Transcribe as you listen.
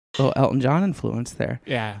little Elton John influence there.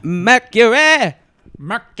 Yeah. Mercury.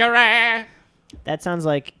 That sounds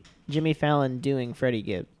like Jimmy Fallon doing Freddie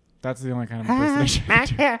Gibb. That's the only kind of impersonation.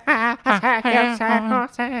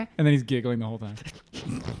 And then he's giggling the whole time.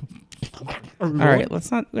 All right, we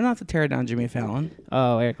don't have to tear down Jimmy Fallon.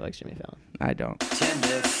 Oh, Eric likes Jimmy Fallon. I don't. Tender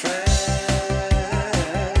friends,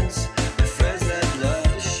 the friends that love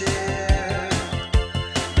to share,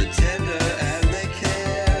 the tender and they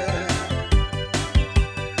care.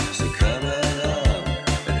 So come along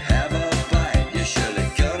and have a bite. You're surely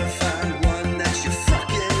gonna find one that you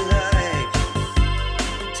fucking like.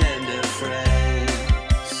 Tender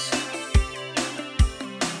friends.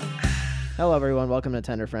 Hello, everyone. Welcome to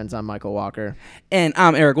Tender Friends. I'm Michael Walker. And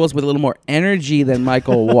I'm Eric Wills with a little more energy than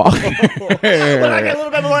Michael Walker. I got a little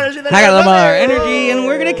bit more energy than I got a little more energy, and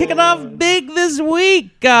we're going to kick it off big this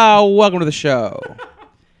week. Welcome to the show.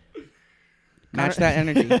 Match that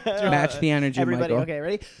energy. Match the energy, Everybody, Michael. okay,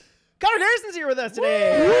 ready? Connor Garrison's here with us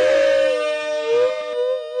today.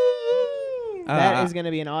 That is going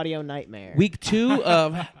to be an audio nightmare. Week 2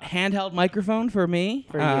 of handheld microphone for me.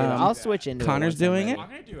 For you. I'll switch into Connor's it. doing it. I'm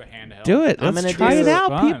going to do a handheld. Do it. I'm Let's gonna try do it out,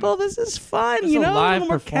 fun. people. This is fun. This is You a know, a live little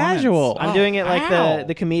more performance. casual. I'm doing it like Ow.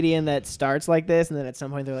 the comedian that starts like this, and then at some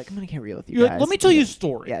point they're like, I'm going to get real with you You're guys. like, let me tell you a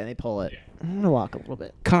story. Yeah, and they pull it. I'm going to walk a little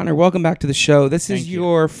bit. Connor, welcome back to the show. This is Thank you.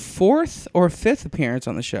 your 4th or 5th appearance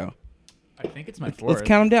on the show. I think it's my Let's fourth.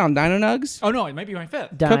 count them down. Dino Nugs, Oh, no, it might be my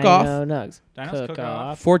fifth. Cook Off. Dino Nugs. Dino's Cook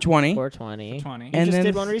Off. 420. 420. 20. And just then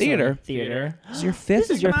did one recently. theater. This is your 5th This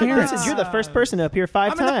is your appearance. You're the first person to appear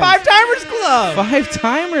 5 I'm times. in the Five Timers Club. 5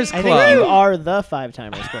 Timers I Club. think you are the 5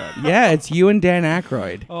 Timers Club. Yeah, it's you and Dan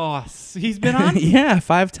Aykroyd. Oh, he's been on? Yeah,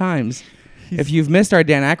 5 times. If you've missed our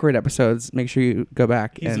Dan Aykroyd episodes, make sure you go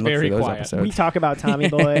back He's and look for very those quiet. episodes. We talk about Tommy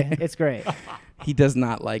Boy. It's great. He does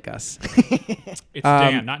not like us. It's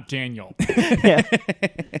Dan, not Daniel. Yeah.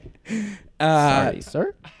 Uh, Sorry,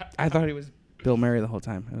 sir. I thought he was Bill Murray the whole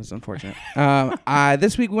time. It was unfortunate.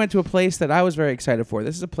 This week we went to a place that I was very excited for.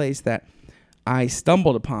 This is a place that I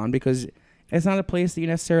stumbled upon because it's not a place that you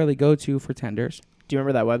necessarily go to for tenders. Do you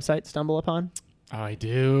remember that website, Stumble Upon? Oh, I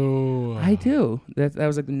do. I do. That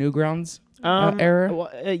was like the Newgrounds era. Well,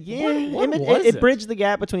 yeah. What was it it? bridged the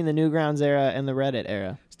gap between the Newgrounds era and the Reddit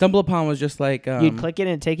era. Stumble Upon was just like You'd click it and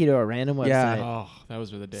it'd take you to a random website. Yeah. Oh, that was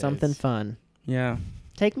the days. Something fun. Yeah.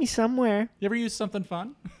 Take me somewhere. You ever use something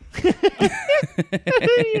fun? You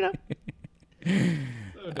know.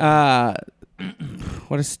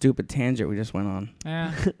 What a stupid tangent we just went on.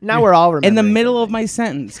 Yeah. Now we're all remembering. In the middle of something. my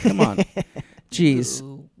sentence. Come on. Jeez.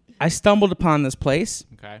 I stumbled upon this place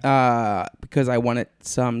Okay. because I wanted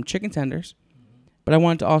some chicken tenders, but I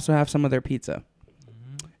wanted to also have some of their pizza.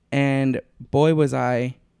 And boy, was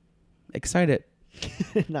I excited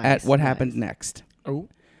Nice, at what nice. happened next. Oh.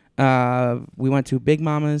 We went to Big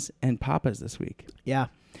Mama's and Papa's this week. Yeah.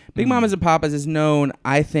 Big Mama's and Papa's is known,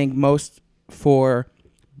 I think, most for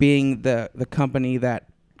being the company that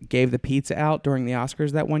gave the pizza out during the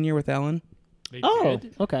Oscars that one year with Ellen. They Oh,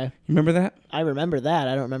 did? okay. You remember that? I remember that.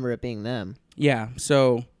 I don't remember it being them. Yeah.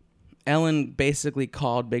 So Ellen basically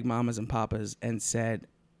called Big Mama's and Papa's and said,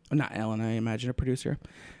 not Ellen, I imagine a producer,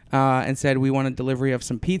 and said, we want a delivery of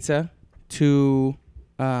some pizza to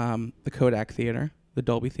the Kodak Theater, the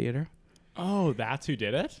Dolby Theater. Oh, that's who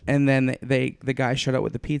did it? And then the guy showed up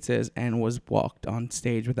with the pizzas and was walked on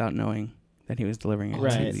stage without knowing that he was delivering it to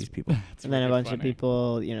Right. these people. And then a really bunch of funny.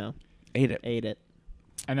 people, Ate it. ate it.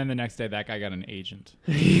 And then the next day, that guy got an agent.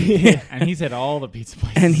 And he's at all the pizza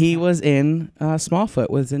places. And he was in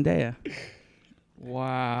Smallfoot with Zendaya.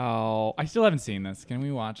 Wow. I still haven't seen this. Can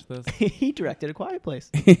we watch this? He directed A Quiet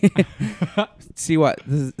Place. See what?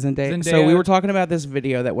 This is Zendaya. So Zendaya. we were talking about this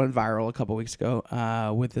video that went viral a couple weeks ago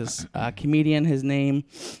with this comedian. His name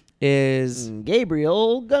is...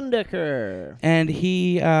 Gabriel Gundecker. And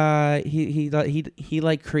he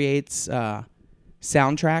like creates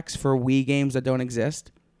soundtracks for Wii games that don't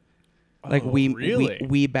exist. Like Oh, Wii, really?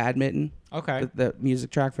 Wii Badminton. Okay. The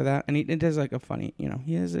music track for that, and it does like a funny,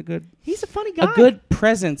 he has a He's a funny guy. good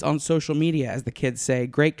presence on social media, as the kids say.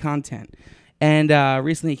 Great content, and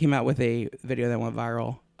recently he came out with a video that went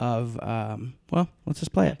viral of well, let's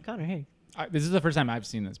just play it. Connor, hey. This is the first time I've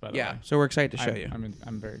seen this, by the Yeah, way. so we're excited to show you.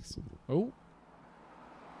 I'm very excited. Oh.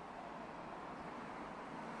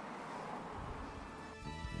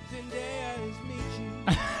 Zendaya is Michi.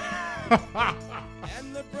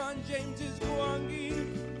 And LeBron James is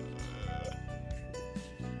Gwangi.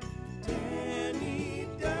 Danny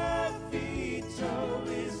DeVito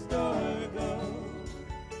is Dorgo.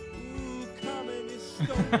 Ooh, Common is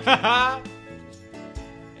Stone.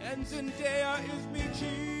 And Zendaya is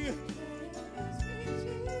Michi.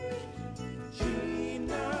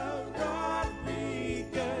 Gina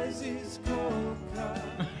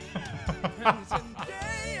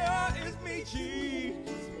Zendaya is me cheese.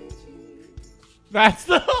 That's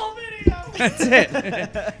the whole video. That's it.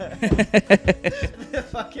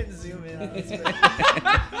 Fucking zoom in on this.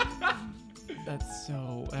 That's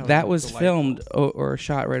so. That was delightful. filmed or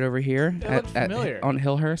shot right over here That looked familiar. on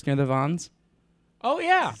Hillhurst near the Vons. Oh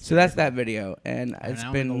yeah. So that's that video, and it's now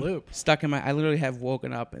I'm in been the loop. stuck in my. I literally have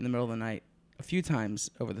woken up in the middle of the night a few times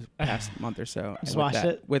over the past month or so. Just with watched that,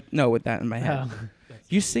 it? with that in my head. Oh.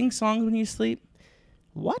 You sing songs when you sleep?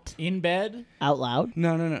 What? In bed. Out loud?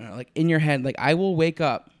 No. Like in your head. Like I will wake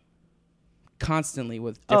up constantly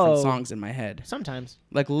with different Oh. songs in my head. Sometimes.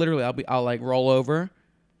 Like literally, I'll like roll over,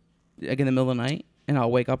 like in the middle of the night, and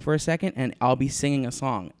I'll wake up for a second, and I'll be singing a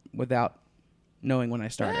song without knowing when I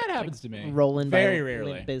started. That happens to me. Rolling very by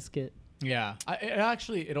rarely. Limp Bizkit. Yeah.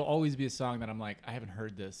 It'll always be a song that I'm like, I haven't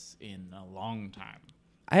heard this in a long time.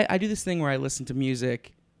 I do this thing where I listen to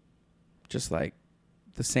music, just like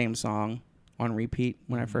the same song on repeat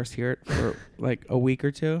when I first hear it for like a week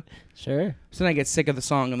or two. Sure. So then I get sick of the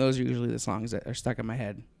song, and those are usually the songs that are stuck in my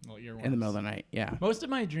head Well, you're in the middle of the night. Yeah. Most of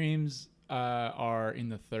my dreams are in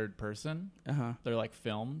the third person. Uh-huh. They're like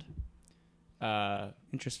filmed.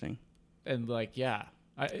 Interesting. And like, yeah.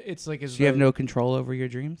 It's like as So you have though- no control over your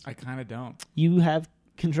dreams? I kind of don't. You have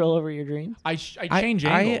control over your dreams? I change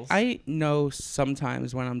angles. I know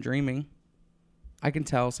sometimes when I'm dreaming. I can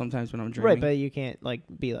tell sometimes when I'm dreaming. Right, but you can't like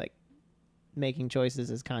be like making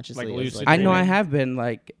choices as consciously Like as lucid I know I dreaming. have been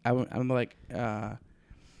like I'm like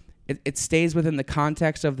it stays within the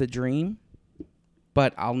context of the dream,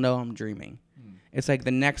 but I'll know I'm dreaming. It's like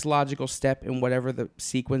the next logical step in whatever the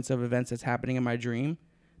sequence of events that's happening in my dream.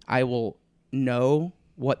 I will know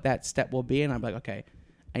what that step will be, and I'm like, okay,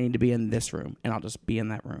 I need to be in this room, and I'll just be in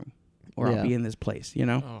that room, or Yeah. I'll be in this place, you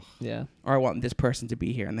know, Oh, Yeah. or I want this person to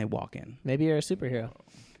be here, and they walk in. Maybe you're a superhero.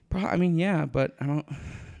 I mean, yeah, but I don't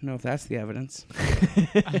know if that's the evidence.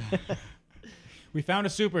 we found a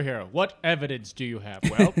superhero. What evidence do you have?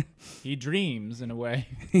 Well, he dreams in a way.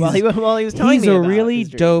 Well, he was telling He's me a about really his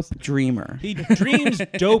dreams. dope dreamer. He dreams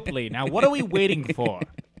dopely. Now, what are we waiting for?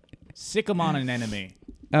 Sick him on an enemy.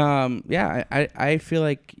 Yeah, I feel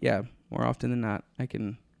like, yeah, more often than not, I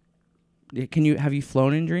can. Have you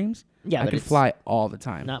flown in dreams? Yeah, I but can it's fly all the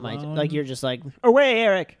time. Not my Flown. like you're just like away,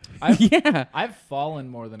 Eric. Yeah, I've fallen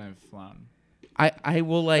more than I've flown. I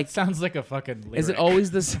will like. It sounds like a fucking lyric. Is it always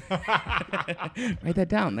this? Write that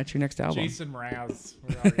down. That's your next album. Jason Mraz?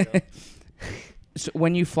 Where are you? So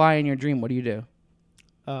when you fly in your dream, what do you do?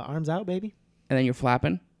 Arms out, baby. And then you're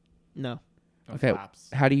flapping. No. No Okay. flaps.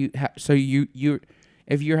 How do you? So you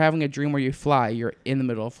if you're having a dream where you fly, you're in the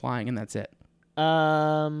middle of flying, and that's it.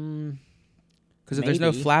 Because if there's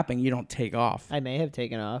no Maybe. flapping, you don't take off. I may have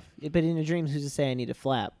taken off, but in a dream, who's to say I need to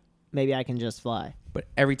flap? Maybe I can just fly. But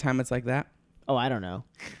every time it's like that. Oh, I don't know.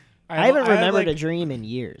 I haven't remembered a dream in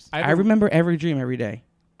years. I remember every dream every day.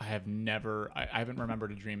 I have never. I haven't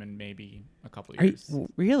remembered a dream in maybe a couple Are you, years.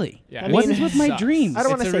 really? Yeah, I What mean, is with my sucks. dreams? I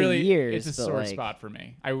don't wanna It's a say years, It's a but, sore like- spot for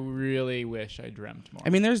me. I really wish I dreamt more. I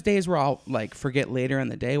mean, there's days where I'll like forget later in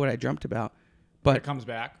the day what I dreamt about, but it but comes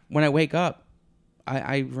back. when I wake up,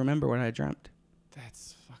 I remember what I dreamt.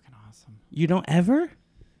 That's fucking awesome. You don't ever?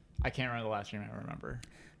 I can't remember the last dream I remember.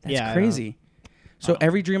 That's Yeah, I crazy. So Wow.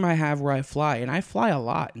 every dream I have where I fly, and I fly a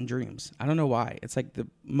lot in dreams. I don't know why. It's like the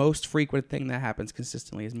most frequent thing that happens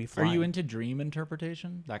consistently is me Are flying. you into dream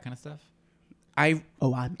interpretation? That kind of stuff? I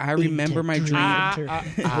I remember my dream.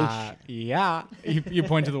 Yeah. You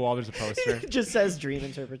point to the wall. There's a poster. just says dream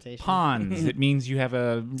interpretation. Pawns. It means you have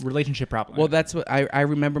a relationship problem. Well, that's what I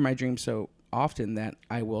remember my dreams so often that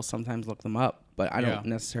I will sometimes look them up, but I don't Yeah.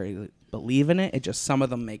 necessarily believe in it. It just some of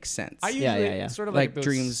them make sense. I usually yeah. sort of Like like those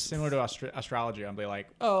dreams- similar to astrology. I'll be like,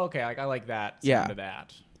 oh, okay, like I like that. Yeah. Sound of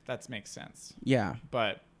that. That makes sense. Yeah.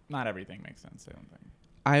 But not everything makes sense. I don't think.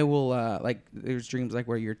 I will like there's dreams like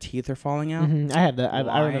where your teeth are falling out, Mhm, I have that. I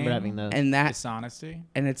remember Lying. having those. and that Dishonesty.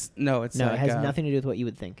 and it's no, it like, has nothing to do with what you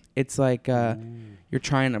would think. It's like you're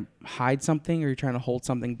trying to hide something or you're trying to hold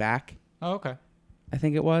something back. Oh, okay. I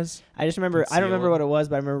think it was. I just remember. I don't remember Concealed. what it was,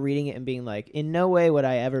 but I remember reading it and being like, in no way would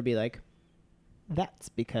I ever be like, that's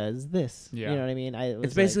because this. Yeah. You know what I mean?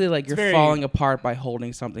 It's basically like you're very- falling apart by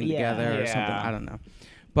holding something Yeah. together or something. Yeah. I don't know.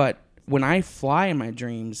 But when I fly in my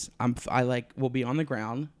dreams, I like will be on the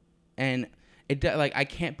ground, and like I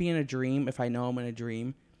can't be in a dream if I know I'm in a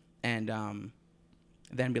dream, and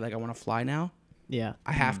then be like I want to fly now. yeah.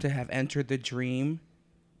 I have to have entered the dream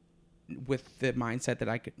with the mindset that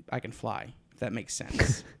I can fly. If that makes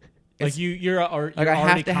sense. Like you're like I already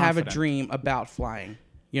have to have a confident. dream about flying.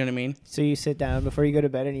 You know what I mean? So you sit down before you go to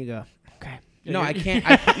bed and you go, okay, No, I can't.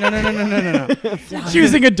 No.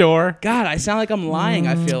 Choosing a door. God, I sound like I'm lying.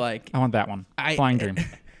 I feel like. I want that one. I- Flying Dream.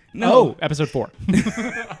 No. Oh, episode 4.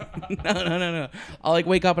 No. I'll like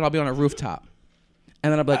wake up and I'll be on a rooftop,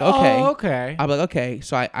 and then I'll be like, okay. Oh, okay. I'll be like, okay.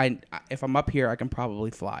 So I if I'm up here, I can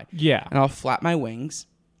probably fly. Yeah. And I'll flap my wings.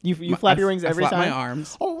 You My- flap I your f- wings I every flap time. my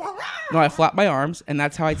arms. No, I flap my arms, and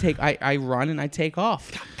that's how I take. I run and I take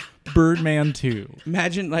off. Birdman 2.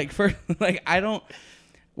 Imagine like for like I don't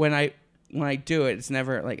when I do it, it's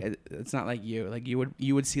never like it's not like you. Like you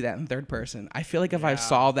would see that in third person. I feel like if I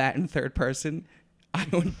saw that in third person, I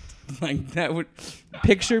would like that would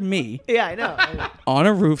picture me Yeah, I know. on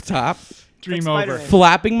a rooftop, Dream Like over. Spider-Man.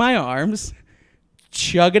 flapping my arms,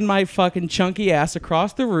 chugging my fucking chunky ass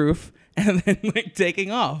across the roof, and then like taking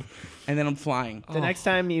off. And then I'm flying. The next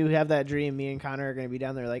time you have that dream, me and Connor are going to be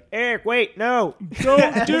down there like, Eric, wait, no.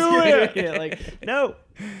 Don't do it. Yeah, like, no.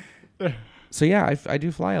 So yeah, I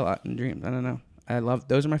do fly a lot in dreams. I don't know. I love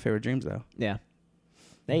those are my favorite dreams though. Yeah.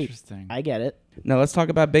 Hey, Interesting. I get it. No, let's talk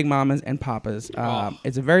about Big Mama's and Papa's.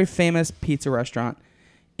 It's a very famous pizza restaurant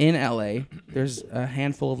in LA. There's a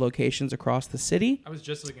handful of locations across the city, I was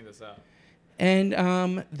just looking this up.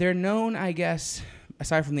 and they're known, I guess,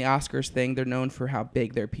 aside from the Oscars thing, they're known for how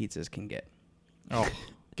big their pizzas can get. Oh,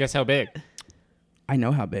 guess how big? I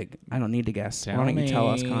know how big. I don't need to guess. Why Tell don't you tell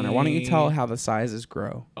us, Connor? Why don't you me. tell how the sizes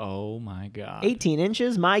grow? Oh my God. 18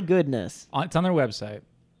 inches? My goodness. It's on their website.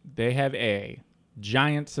 They have a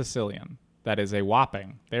giant Sicilian that is a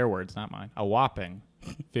whopping, their words, not mine, a whopping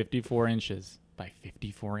 54 inches by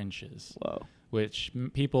 54 inches. Whoa. Which,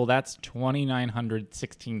 people, that's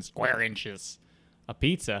 2,916 square inches. A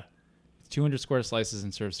pizza. It's 200 square slices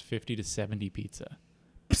and serves 50 to 70 pizza.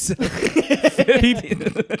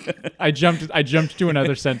 I jumped to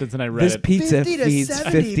another sentence and I read This it. pizza 50 to feeds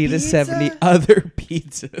 70 50 to pizza? 70 other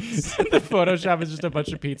pizzas. The Photoshop is just a bunch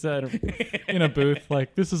of pizza in a booth.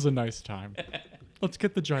 Like, this is a nice time. Let's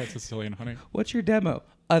get the giant Sicilian, honey. What's your demo?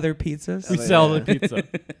 Other pizzas? We sell the pizza.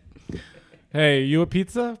 Hey, you a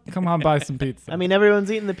pizza? Come on, buy some pizza. I mean,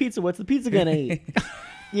 everyone's eating the pizza. What's the pizza going to eat?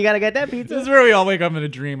 You got to get that this is pizza. where we all wake up in a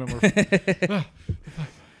dream and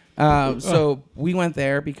we're So we went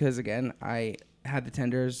there because, again, I had the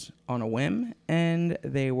tenders on a whim, and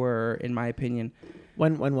they were, in my opinion,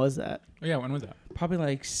 When was that? Oh, yeah, when was that? probably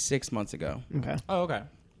like 6 months ago. Okay. Oh, okay.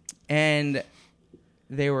 And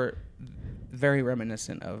they were very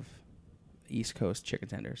reminiscent of East Coast chicken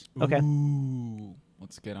tenders. Okay. Ooh,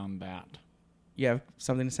 let's get on that. You have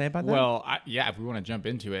something to say about that? Well, yeah, if we want to jump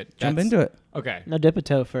into it. Jump into it. Okay. No, dip a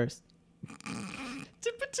toe first.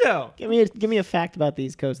 Dip a toe. Give me a fact about the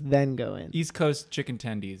East Coast, then go in. East Coast chicken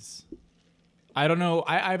tendies. I don't know.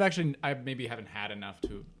 I maybe haven't had enough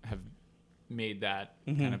to have made that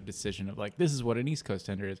kind of decision of like, this is what an East Coast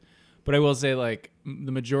tender is. But I will say, like,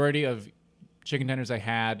 the majority of chicken tenders I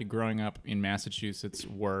had growing up in Massachusetts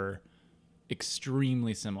were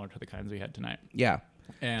extremely similar to the kinds we had tonight. Yeah.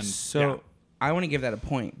 And So I want to give that a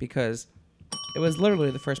point because it was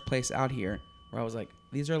literally the first place out here where I was like,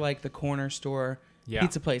 these are like the corner store Yeah.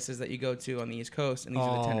 pizza places that you go to on the East Coast, and these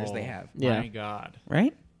are the tenders they have. Yeah. My God.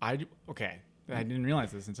 Right? Okay. I didn't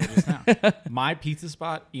realize this until just now. My pizza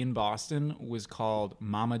spot in Boston was called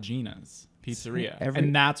Mama Gina's Pizzeria.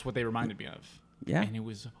 And that's what they reminded me of. Yeah. And it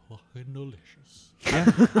was fucking delicious. Yeah.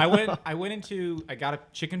 I got a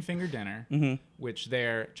chicken finger dinner, which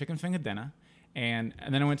they're chicken finger dinner. And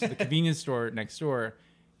then I went to the convenience store next door,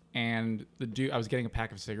 and I was getting a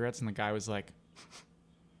pack of cigarettes, and the guy was like,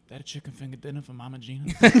 that a chicken finger dinner for Mama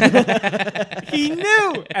Gina? He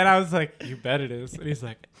knew. And I was like, you bet it is. And he's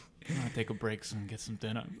like, I'm going to take a break soon and get some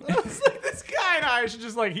dinner. I was like, this guy and I should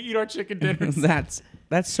just like eat our chicken dinners.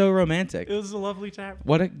 That's so romantic. It was a lovely time.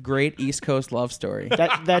 What a great East Coast love story.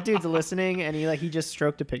 That dude's listening, and he just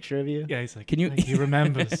stroked a picture of you. Yeah, he's like, Can you- he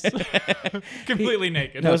remembers. Completely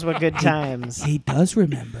naked. Those were good times. He does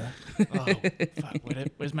remember. Oh, fuck.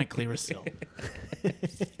 Where's my Clearasil?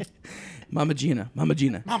 Mama Gina.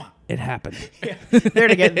 Mama. It happened. They're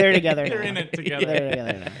together. They're together. They're now. in it together. They're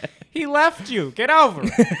together now. He left you. Get over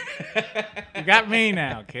it. You got me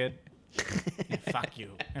now, kid. And fuck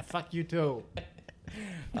you. And fuck you too.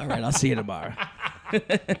 All right, I'll see you tomorrow.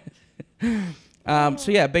 So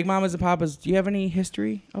yeah, Big Mama's and Papa's. Do you have any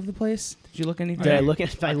history of the place? Did you look anything? Did I look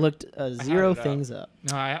at? I looked zero it up. things up.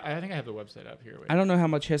 No, I think I have the website up here. Wait. I don't know how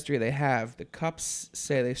much history they have. The Cups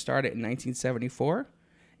say they started in 1974,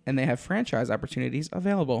 and they have franchise opportunities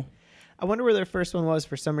available. I wonder where their first one was.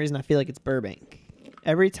 For some reason, I feel like it's Burbank.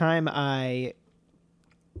 Every time I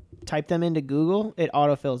type them into Google, it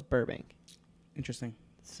autofills Burbank. Interesting.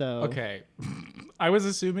 So Okay. I was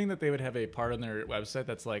assuming that they would have a part on their website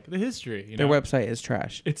that's like the history. You Their know? website is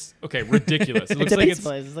trash. It's okay, ridiculous. It looks it's a like pizza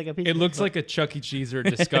place. It's like a pizza. it looks like a Chuck E. Cheese or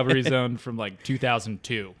Discovery Zone from like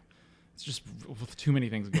 2002. It's just with too many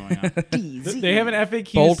things going on. They have an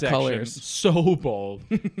FAQ Bold section. colors. So bold.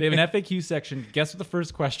 They have an FAQ section. Guess what the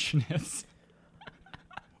first question is?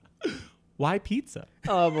 Why pizza?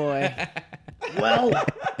 Oh boy. Well,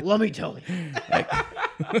 let me tell you.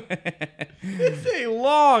 It's a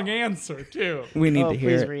long answer too. We need Oh, to hear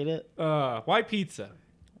please it. read it. Why pizza?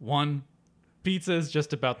 1. Pizza is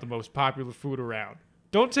just about the most popular food around.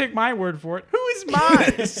 Don't take my word for it. Who is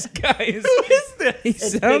mine? This guy is. Who is this? He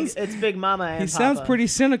sounds. It's Big Mama and He sounds Papa. pretty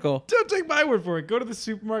cynical. Don't take my word for it. Go to the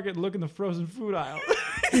supermarket and look in the frozen food aisle.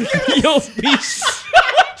 You'll be.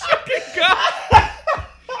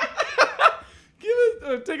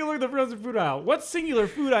 Take a look at the frozen food aisle. What singular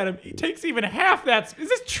food item takes even half that? Is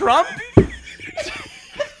this Trump?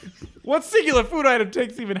 What singular food item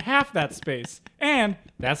takes even half that space? And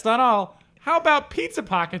that's not all. How about pizza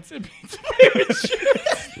pockets and pizza favorite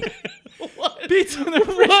chips? Pizza in the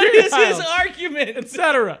refrigerator What is his aisles, argument?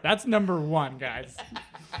 etc. That's number 1, guys.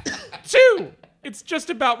 2. It's just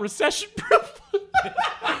about recession-proof.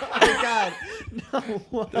 Oh God. No.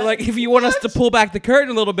 What? They're like, if you want us to pull back the curtain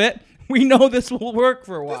a little bit, we know this will work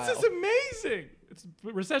for a while. This is amazing. It's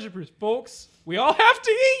recession-proof, folks. We all have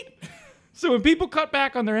to eat. So when people cut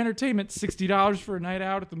back on their entertainment, $60 for a night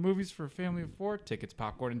out at the movies for a family of 4, tickets,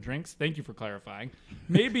 popcorn, and drinks. Thank you for clarifying.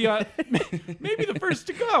 Maybe maybe the first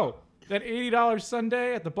to go. That $80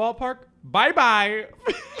 Sunday at the ballpark. Bye-bye.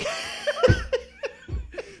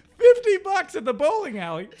 $50 at the bowling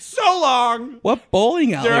alley. So long. What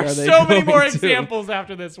bowling alley There are they so many going more to? examples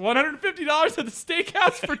after this. $150 at the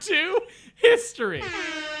steakhouse for 2. History.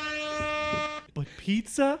 But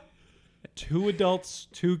pizza? 2 adults,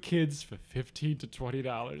 2 kids for $15 to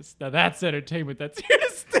 $20. Now that's entertainment. That's here to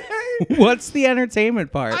stay. What's the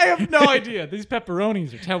entertainment part? I have no idea. These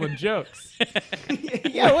pepperonis are telling jokes.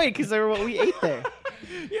 Yeah, wait, because they were what we ate there.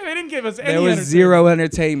 Yeah, they didn't give us any there was entertainment. zero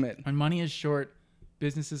entertainment. When money is short,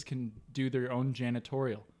 businesses can do their own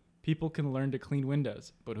janitorial. People can learn to clean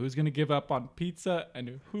windows, but who's going to give up on pizza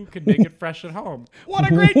and who can make it fresh at home? What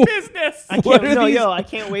a great business! I What can't. are No, these- I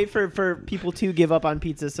can't wait for people to give up on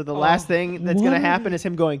pizza. So the last thing that's gonna happen is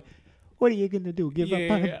him going, "What are you gonna do? Give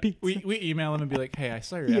up on pizza?" We email him and be like, hey, I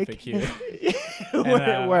saw your You FAQ.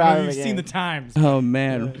 We're out of You've the seen game. the Times. Oh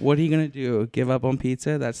man, what are you gonna do? Give up on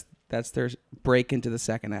pizza? That's their break into the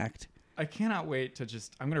second act. I cannot wait to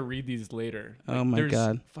just. I'm gonna read these later. Oh my there's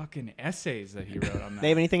God. Fucking essays that he wrote on that. They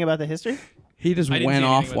have anything about the history? He just I didn't went see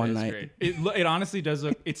off anything one about the night. history. It honestly does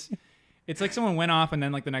look. It's like someone went off and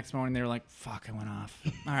then like the next morning they were like, "Fuck, I went off.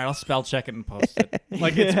 All right, I'll spell check it and post it."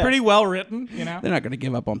 Like it's pretty well written, you know. They're not gonna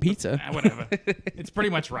give up on pizza. Whatever. It's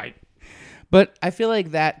pretty much right. But I feel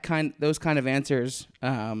like those kind of answers,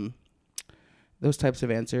 those types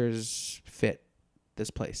of answers fit this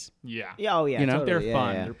place. Yeah. Yeah. Oh yeah. You know? totally. They're Yeah,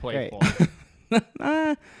 fun. yeah. They're Great.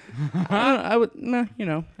 playful. I would,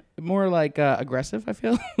 more like aggressive. I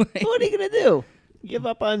feel. Like. What are you gonna do? Give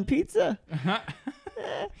up on pizza?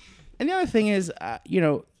 And the other thing is,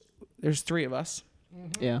 there's 3 of us.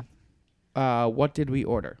 Yeah. What did we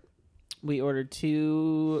order? We ordered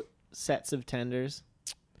 2 sets of tenders.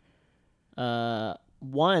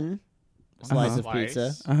 1 slice of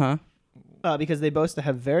pizza. Because they both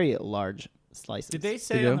have very large slices. Did they They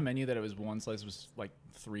say do? on the menu that it was 1 slice was like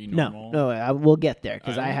 3 normal? No, we'll get there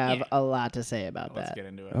because I Yeah. have a lot to say about Let's that. get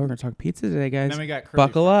into it. Oh, we're gonna talk pizza today, guys. And then we got curly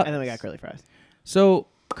Buckle fries. up. And then we got curly fries. So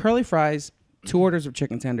curly fries, 2 orders of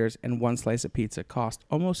chicken tenders, and 1 slice of pizza cost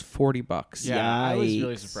almost $40. Yeah, I was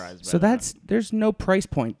really Yikes. surprised. By So that. there's no price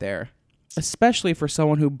point there, especially for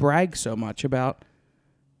someone who brags so much about,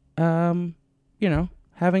 having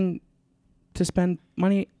to spend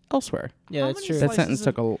money elsewhere. Yeah, How that's many true. That Slices sentence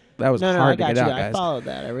of- took that was No, I hard to got get you. out, I guys. followed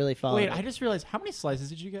that. I really followed Wait, it. I just realized how many slices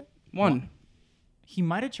did you get? 1. He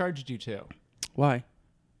might have charged you 2. Why?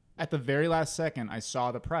 At the very last second, I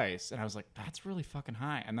saw the price and I was like, "That's really fucking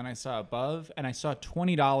high." And then I saw above, and I saw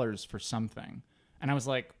 $20 for something, and I was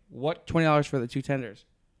like, "What? $20 for the 2 tenders.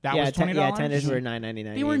 That yeah, was $20?" tenders were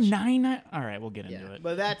 $9.99. They were each. $9. All right, we'll get into Yeah, it.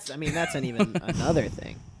 but that's not even another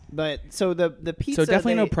thing. But so the pizza. So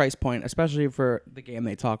definitely no they- price point, especially for the game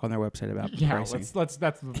they talk on their website about Yeah, pricing. let's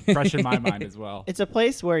that's fresh in my mind as well. It's a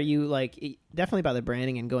place where you definitely by the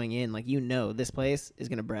branding and going in, this place is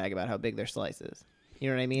gonna brag about how big their slice is. You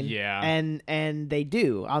know what I mean? Yeah. And they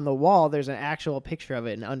do. On the wall, there's an actual picture of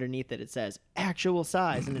it, and underneath it says actual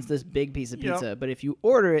size, and it's this big piece of Yep. pizza. But if you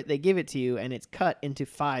order it, they give it to you, and it's cut into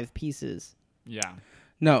 5 pieces. Yeah.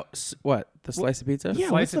 No, what? The slice of pizza? Yeah,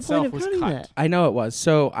 slice what's the point of itself was cutting cut. that? I know it was.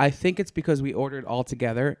 So I think it's because we ordered all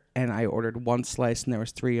together, and I ordered one slice, and there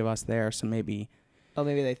was 3 of us there, so maybe Oh,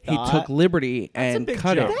 maybe they he thought. took liberty That's a and big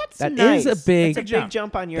cut jump. it. That's That nice. is a big. That's a jump. big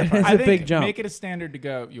jump on your That part. is I a think big jump. make it a standard to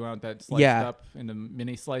go. You want that sliced Yeah. up into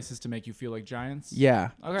mini slices to make you feel like giants?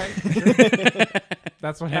 Yeah. Okay. Sure.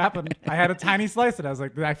 That's what happened. I had a tiny slice and I was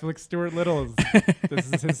like, I feel like Stuart Little is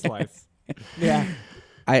this is his slice. Yeah.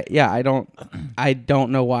 I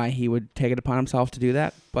don't know why he would take it upon himself to do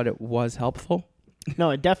that, but it was helpful.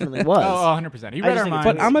 No, it definitely was. Oh, 100%. He I read just our think minds.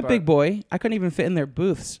 it's But I'm a big boy. I couldn't even fit in their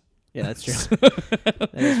booths. Yeah, that's true. That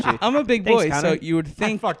is true. I'm a big Thanks, boy, so Connor. you would I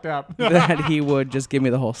think fucked up. that he would just give me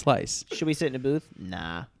the whole slice. Should we sit in a booth?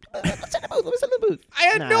 Nah. Let's sit in a booth. Let's sit in a booth. I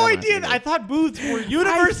had Nah, no I don't idea. wanna I thought booths were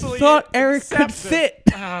universally. I thought Eric could accepted. fit.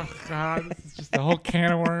 Oh god, this is just a whole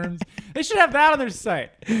can of worms. They should have that on their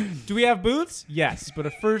site. Do we have booths? Yes,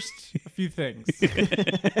 but first a few things.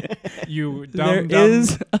 You There dumb,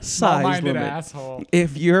 is a size small-minded limit. asshole.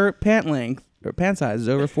 If your pant length or pant size is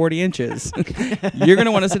over 40 inches, you're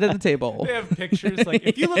gonna want to sit at the table. They have pictures like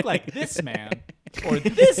if you look like this man or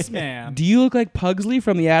this man, Do you look like Pugsley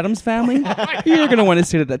from the Addams Family? You're gonna want to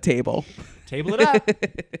sit at the table. table it up.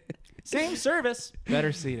 Same service,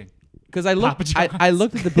 better seating. Because I Papa looked, John's. I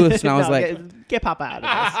looked at the booths and I was No, like, get Papa out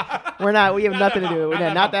of this. We're not. We have nothing to do.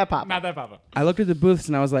 We're not that Papa. Not that Papa. I looked at the booths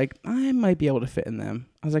and I was like, I might be able to fit in them.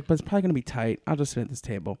 I was like, but it's probably gonna be tight. I'll just sit at this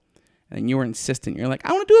table. And you were insistent. You're like,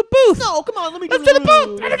 I want to do a booth. No, come on. Let me Let's do the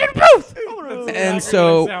booth. Let's do the booth. And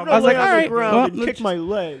so I I was like, all right, well, kick let's, my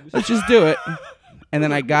legs. let's just do it. And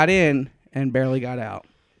then I got in and barely got out.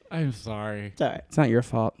 I'm sorry. It's all right. It's not your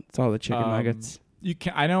fault. It's all the chicken nuggets. You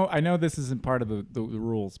can. I know this isn't part of the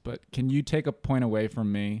rules, but can you take a point away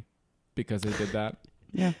from me because I did that?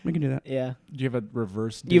 Yeah, we can do that. Yeah. Do you have a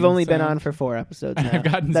reverse? You've Dean only been sound? on for 4 episodes I've now.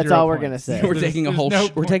 gotten That's 0 all we're points. gonna say. We're There's- taking a there's whole. no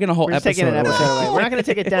We're taking a whole We're just episode. taking an episode away. away. We're not gonna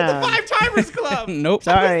take it down. Five Timers Club. Nope.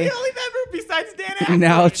 Sorry. The only member besides Dan Aykroyd.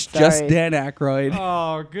 Now it's just Sorry. Dan Aykroyd.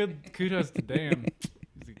 Oh, good. Kudos to Dan.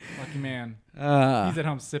 He's a lucky man. He's at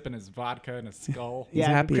home sipping his vodka in a skull. He's Yeah,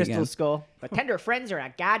 happy Crystal again. Skull. But Tender Friends are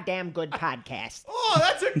a goddamn good podcast. Oh,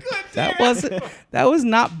 that's a good. That Dan. was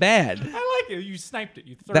not bad. I like it. You sniped it.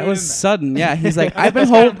 You threw That it was in there. sudden. Yeah, he's like, I've been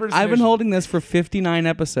That's kind of I've been impersonation. holding this for 59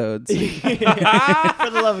 episodes. For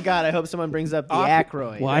the love of God, I hope someone brings up the Off-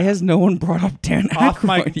 Aykroyd. Why has no one brought up Dan Off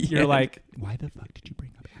Aykroyd mic, yet? you're like, why the fuck did you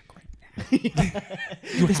bring up Aykroyd?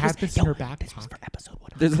 You had this in your back pocket.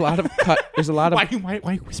 There's a lot of cut. There's a lot of Why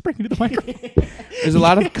are you whispering into the microphone? there's a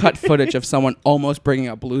lot of cut footage of someone almost bringing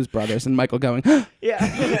up Blues Brothers and Michael going. Yeah.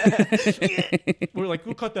 We're like,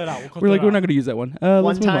 we'll cut that out. We're like, we're not going to use that one. One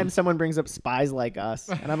Let's move time, on. someone brings up Spies Like Us,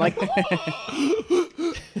 and I'm like,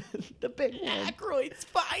 the big one. Aykroyd's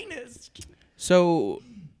finest. So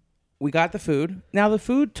we got the food. Now the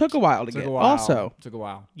food took a while to Took get. a while. Also, took a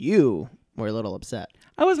while. You were a little upset.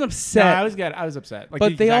 I wasn't upset, No, I was good. I was upset. Like but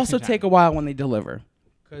the they exact also same take a time. while when they deliver.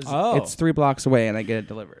 Because Oh. it's 3 blocks away and I get it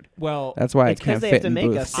delivered. Well, That's why It's I can't because they fit have to in make a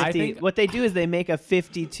booths. 50. I think- What they do is they make a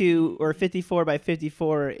 52 or 54 by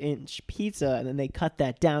 54 inch pizza, and then they cut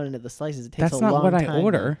that down into the slices. It takes That's a not long what I time.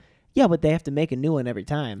 order. Yeah, but they have to make a new one every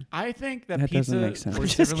time. I think that, That pizza doesn't make sense.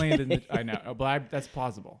 works Just differently than I know, but that's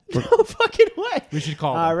plausible. No fucking way. We should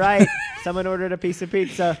call All them. right, someone ordered a piece of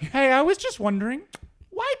pizza. Hey, I was just wondering,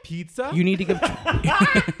 why pizza? You need to give.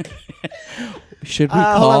 Should we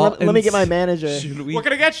Hold call? on, let me and get my s- manager. Should we? What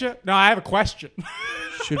can I get you? No, I have a question.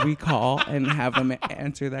 Should we call and have them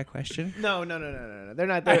answer that question? No. They're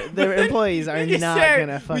not. Their employees are You not say,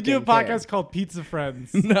 gonna fucking we do a care. podcast called Pizza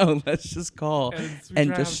Friends. No, let's just call And we and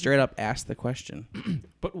try just to- straight up ask the question.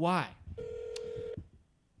 But why?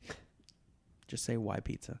 Just say why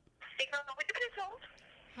pizza.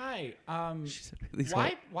 Hi. She said, please Why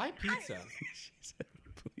hold. why pizza? She said,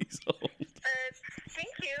 please hold. Thank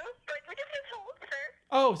you. But would you please hold, sir?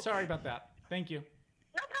 Oh, sorry about that. Thank you.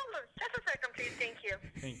 No problem. Just a second, please. Thank you.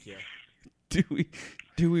 Thank you.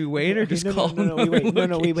 Do we wait or just no, call? No, we wait.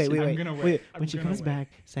 No, we wait. I'm gonna wait. I'm When she gonna comes wait. back,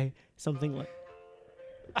 say something like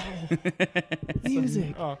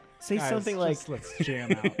music. Oh, Say guys, something like- just let's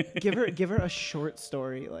jam out. give her a short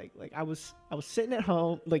story. Like I was sitting at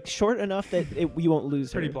home, like short enough that you won't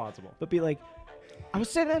lose Pretty her. plausible. But be like, I was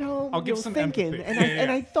sitting at home, I'll give some thinking, empathy. and Yeah,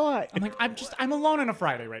 yeah. I thought, I'm like, I'm alone on a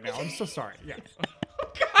Friday right now. I'm so sorry. Yeah.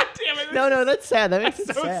 God damn it. no, that's sad. That makes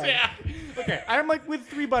That's it so sad. sad. Okay, I'm like with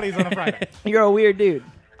 3 buddies on a Friday. You're a weird dude.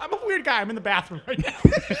 I'm a weird guy. I'm in the bathroom right now.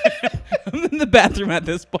 I'm in the bathroom at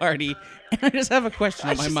this party, and I just have a question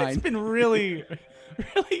on my It's mind. been really,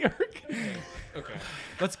 really irking. Okay,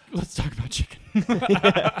 let's talk about chicken.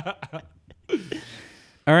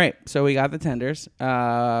 All right, so we got the tenders.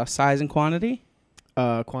 Size and quantity.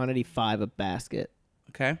 Quantity 5 a basket.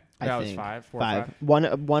 Okay. That I was think. 5, 4 or 5.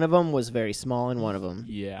 One of them was very small, and one of them.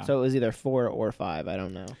 Yeah. So it was either 4 or 5. I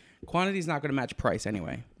don't know. Quantity's not going to match price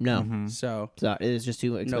anyway. No, Mm-hmm. So it was just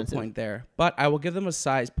too expensive. no point there. But I will give them a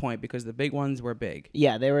size point because the big ones were big.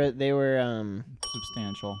 Yeah, they were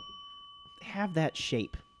Substantial. have that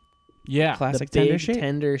shape. Yeah. Classic the big tender shape.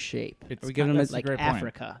 tender shape. It's Are we giving them that's a Like great point.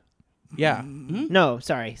 Africa. Yeah. Mm-hmm. Mhm. No,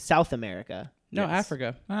 sorry, South America. No, Yes.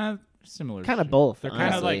 Africa. Similar. Kind of shape. both. They're kind of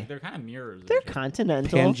honestly. like they're kind of mirrors. of They're each other.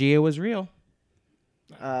 continental. Pangea was real.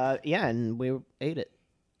 Yeah, and we ate it.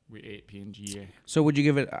 We ate PNG. So would you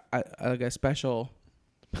give it like a special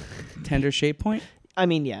tender shape point? I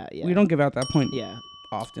mean, yeah. We don't give out that point Yeah.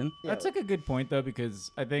 often. That's like a good point though,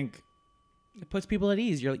 because I think It puts people at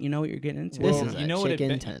ease. You know what you're getting into. This well, is a you know what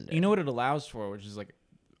chicken it tender. you know what it allows for, which is like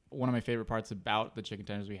one of my favorite parts about the chicken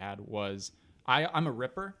tenders we had was I'm a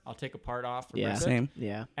ripper. I'll take a part off. Yeah. Rip it, Same.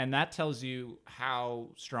 Yeah. and that tells you how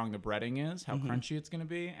strong the breading is, how Mm-hmm. crunchy it's going to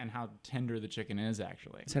be, and how tender the chicken is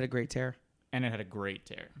actually. It's had a great tear. And it had a great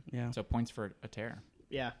tear. Yeah. So points for a tear.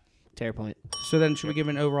 Yeah. Tear point. So then should we give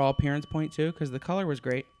an overall appearance point too? Because the color was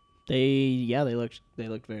great. They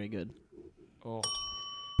looked very good. Oh,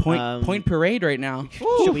 Point parade right now.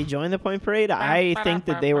 Should we join the point parade? I think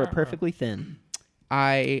that they were perfectly thin.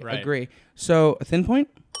 I Right. agree. So a thin point?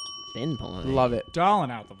 Thin point. Love it. dolling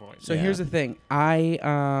out the voice. So here's the thing.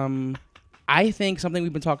 I think something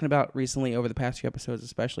we've been talking about recently over the past few episodes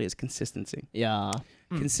especially is consistency. Yeah.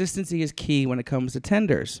 Consistency is key when it comes to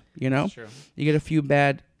tenders, you know? That's true. You get a few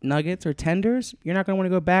bad nuggets or tenders, you're not going to want to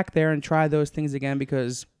go back there and try those things again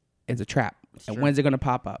because it's a trap. And true. when's it going to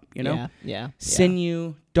pop up, you know? Yeah.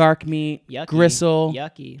 Sinew, dark meat, Yucky. gristle,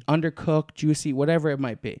 Yucky. undercooked, juicy, whatever it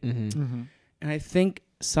might be. Mm-hmm. And I think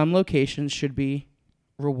some locations should be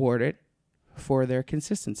rewarded for their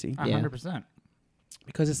consistency 100%.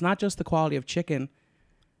 because it's not just the quality of chicken,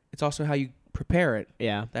 it's also how you prepare it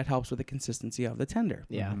Yeah. that helps with the consistency of the tender.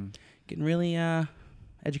 Yeah. Getting really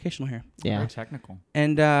educational here. Yeah. Very technical.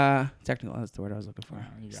 And technical, that's the word I was looking for. Wow,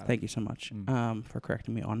 you got Thank you so much for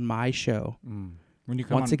correcting me on my show. When you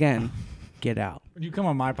come Once on, again, get out. when you come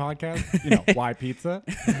on my podcast, you know why pizza.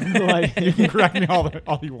 You can correct me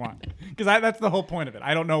all you want, because that's the whole point of it.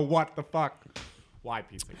 I don't know what the fuck. Why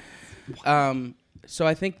pizza? So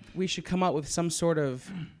I think we should come up with some sort of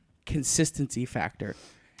consistency factor.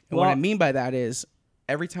 And what I Well- mean by that is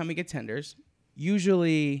every time we get tenders,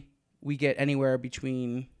 usually we get anywhere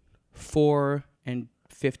between 4 and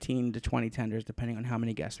 15 to 20 tenders, depending on how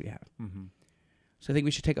many guests we have. Mm-hmm. So I think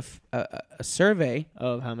we should take a survey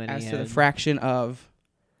Of how many as to the had- fraction of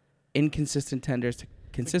inconsistent tenders to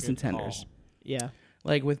consistent good tenders. call. Yeah.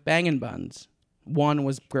 Like with bangin' buns, 1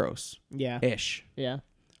 was gross-ish. Yeah. Yeah.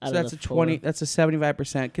 Out So of that's the a 20. 4. That's a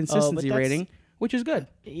 75% consistency that's- rating, which is good.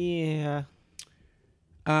 Yeah.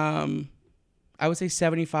 I would say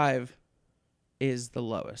 75 is the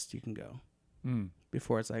lowest you can go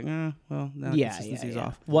before it's like, well, now Yeah. consistency's Yeah.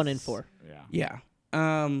 off. 1 in 4. Yeah.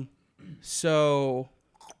 Yeah. So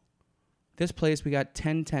this place we got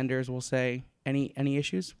 10 tenders. We'll say any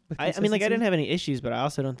issues with I mean, like, I consistency? didn't have any issues, but I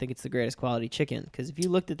also don't think it's the greatest quality chicken. Because if you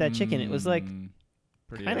looked at that chicken, it was like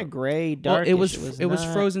Pretty kind up. of gray, Well, dark. it was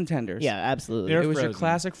not- frozen tenders. Yeah, absolutely. They're it was your frozen.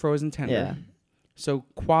 classic frozen tender. Yeah. So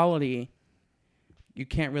quality, you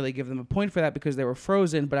can't really give them a point for that because they were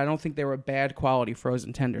frozen, but I don't think they were bad quality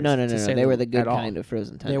frozen tenders. No. to say They were the at good all. kind of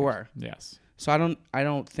frozen tenders. They were. Yes. So I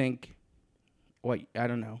don't think. I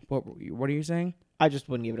don't know. What are you saying? I just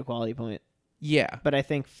wouldn't give it a quality point. Yeah, But I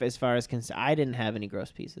think as far as I didn't have any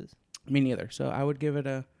gross pieces. me neither. So I would give it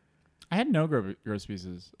a I had no gross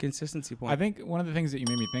pieces. consistency point. I think one of the things that you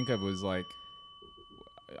made me think of was like,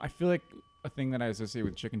 I feel like a thing that I associate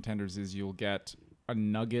with chicken tenders is you'll get a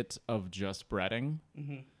nugget of just breading,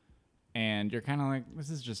 and you're kind of like, this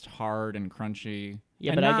is just hard and crunchy.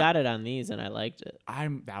 Yeah, And but I not- got it on these and I liked it.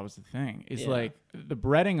 That was the thing. It's Yeah. like the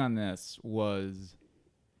breading on this was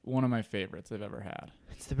one of my favorites I've ever had.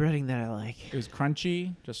 It's the breading that I like. It was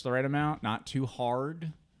crunchy, just the right amount, not too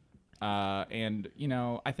hard. And you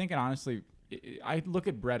know, I think it honestly, I look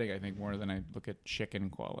at breading, I think, more than I look at chicken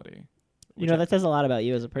quality. You know, that says a lot about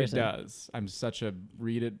you as a It person. does. I'm such a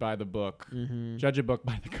read it by the book, Mm-hmm. judge a book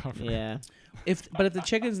by the cover. Yeah. but if the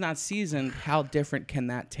chicken's not seasoned, how different can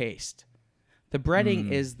that taste? The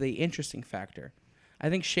breading is the interesting factor. I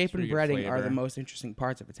think shape where and you get breading are the flavor. most interesting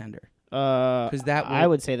parts of a tender. Because that I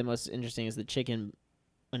will- would say the most interesting is the chicken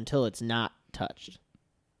until it's not touched,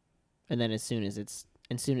 and then as soon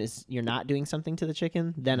as you're not doing something to the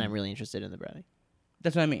chicken, then I'm really interested in the breading.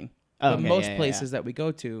 That's what I mean. Oh, But okay, most yeah. places that we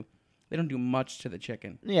go to, they don't do much to the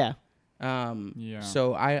chicken. Yeah. Yeah.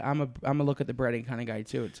 So I'm a look at the breading kind of guy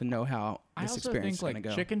too, to know how I this also experience think is gonna like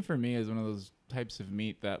go. chicken for me is one of those types of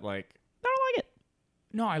meat that like I don't like it.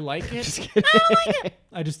 no, I like it. Just kidding.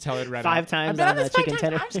 I just tell it right 5 out. times I've on been the this 5 chicken times.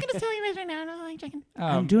 tender. I'm just gonna tell you guys right now. I don't like chicken.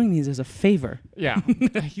 I'm doing these as a favor. Yeah.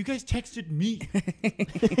 You guys texted me.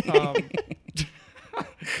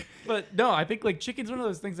 But no, I think like chicken's one of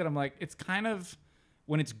those things that I'm like, it's kind of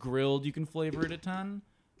when it's grilled, you can flavor it a ton.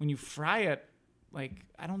 When you fry it, like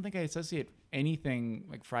I don't think I associate anything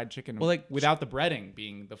like fried chicken without the breading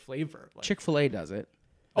being the flavor. Like, Chick-fil-A does it.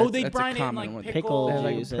 oh, That's- they that's a brine it in common like one. pickle. Pickle They have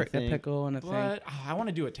like juice, I a think. pickle and a thing. But I want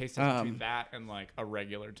to do a taste test between Um, that and like a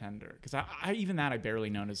regular tender because I even that I barely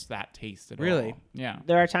notice that taste at all. Really? Yeah.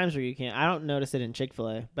 There are times where you can't. I don't notice it in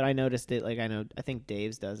Chick-fil-A, but I noticed it. Like I think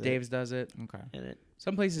Dave's does it. Dave's does it. Okay. And it.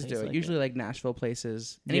 Some places do Tastes it. like Usually like Nashville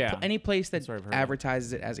places. Yeah. Any place that That's what I've heard of.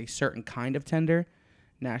 advertises it as a certain kind of tender,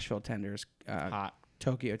 Nashville tenders, Hot.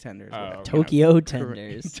 Tokyo tenders. Oh, whatever. okay. Tokyo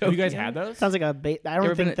tenders. Have you guys had those? Sounds like a bait. I You don't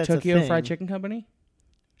ever been think at that's Tokyo a thing. Fried Chicken Company?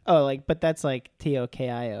 Oh, like, but that's like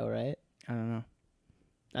Tokyo, right? I don't know.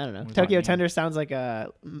 I don't know. What does that Tokyo mean? Tender sounds like a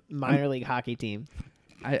minor league hockey team.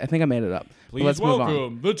 I think I made it up. But Please let's move on.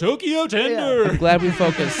 welcome the Tokyo Tender. I'm glad we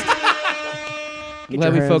focused. I'm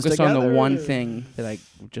glad we your hands focused on the together. one thing that I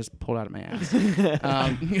just pulled out of my ass.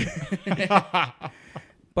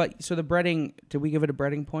 But so the breading, did we give it a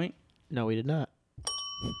breading point? No, we did not.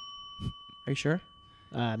 Are you sure?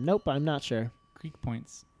 Nope, I'm not sure. Creek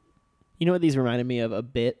points. You know what these reminded me of a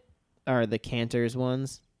bit? Are the Cantor's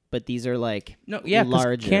ones, but these are like No, yeah, 'cause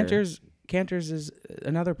larger. Cantor's is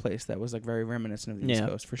another place that was like very reminiscent of the East Yeah.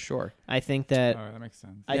 Coast for sure. I think that Oh, that makes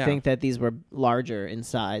sense. I Yeah. think that these were larger in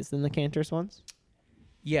size than the Cantor's ones.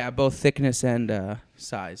 Yeah, both thickness and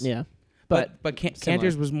size. Yeah, but similar.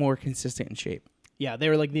 Cantor's was more consistent in shape. yeah, they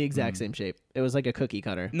were like the exact same shape. It was like a cookie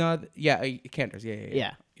cutter. No, Cantor's.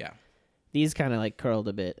 Yeah. Yeah. These kind of like curled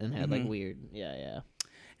a bit and had like Mhm. weird. Yeah.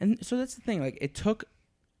 And so that's the thing. Like it took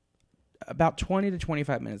about 20 to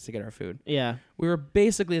 25 minutes to get our food. Yeah. We were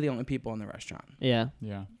basically the only people in the restaurant. Yeah.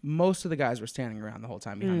 Yeah. Most of the guys were standing around the whole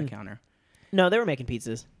time behind Mm. the counter. No, they were making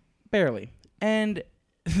pizzas. Barely. And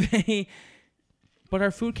but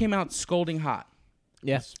our food came out scalding hot.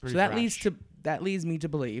 Yeah. It's pretty So that fresh. leads me to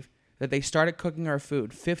believe that they started cooking our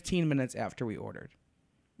food 15 minutes after we ordered.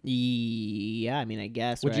 Yeah, I mean, I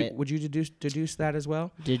guess, Would right? you deduce that as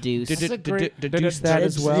well? Deduce. Did That's a great- deduce that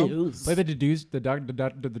as well? Play the deduction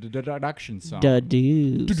song.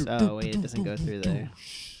 Deduce. Oh, wait, it doesn't go through there.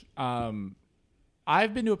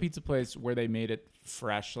 I've been to a pizza place where they made it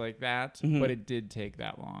fresh like that, Mhm. but it did take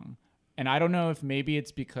that long. And I don't know if maybe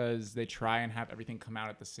it's because they try and have everything come out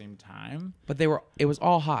at the same time. But it was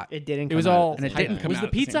all hot. It didn't It was come out all at and the it same didn't time. come Was out the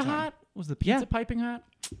at the pizza same time. hot? Was the pizza Yeah. piping hot?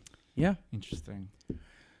 Yeah. Interesting.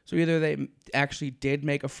 So either they actually did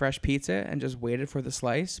make a fresh pizza and just waited for the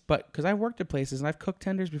slice, but because I worked at places and I've cooked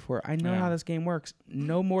tenders before, I know Yeah. how this game works.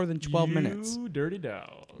 No more than 12 minutes. You dirty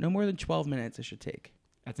dog. No more than 12 minutes it should take.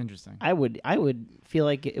 That's interesting. I would feel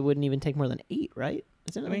like it wouldn't even take more than 8, right?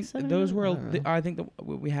 Isn't it I like mean, 7? those were. I don't know. I think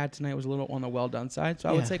what we had tonight was a little on the well done side, so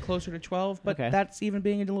I Yeah. would say closer to 12. But Okay. that's even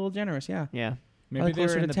being a little generous. Yeah. Yeah. Maybe Probably they were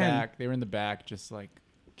closer in to the 10. back. They were in the back, just like,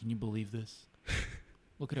 can you believe this?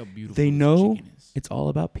 Look at how beautiful They this know chicken is. it's all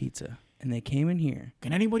about pizza, and they came in here.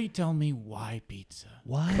 Can anybody tell me why pizza?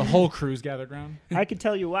 Why? The whole crew's gathered around. I can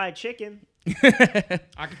tell you why chicken.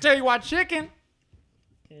 I can tell you why chicken.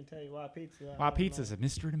 Can't tell you why pizza. Why pizza's a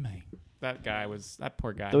mystery to me. That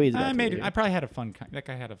poor guy. Louis is about I to made it. leave. I probably had a fun. That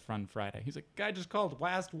guy had a fun Friday. He's like, guy just called.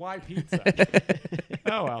 Asked why pizza.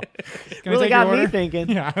 Oh well. Can Really I take got your me order? thinking.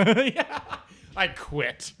 Yeah. Yeah. I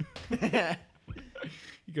quit.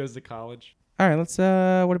 He goes to college. All right, let's.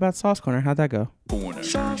 What about Sauce Corner? How'd that go?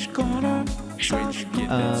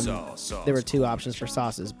 There were 2 options for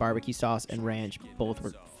sauces: barbecue sauce and ranch. Both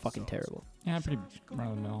were fucking terrible. Yeah, pretty run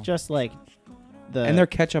of the mill. Just like the. And their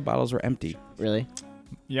ketchup bottles were empty. really.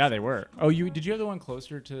 Yeah, they were. Oh, did you have the one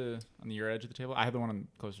closer to on your edge of the table? I had the one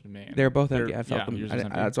closer to me. They were both They're- empty. I felt yeah, them. yours I was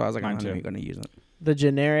didn't- empty. that's why I was like, Mine I'm not too. going to use it. The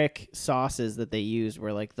generic sauces that they used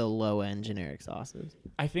were like the low end generic sauces.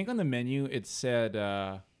 I think on the menu it said,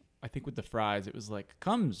 I think with the fries, it was like,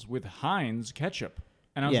 comes with Heinz ketchup.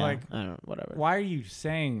 And I was yeah, like, I don't know, whatever. why are you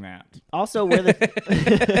saying that? Also, where the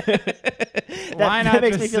Why not that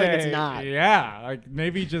makes just me feel like say- it's not. Yeah, like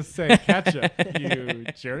maybe just say ketchup, you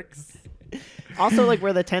jerks. Also, like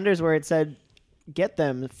where the tenders where it said, "Get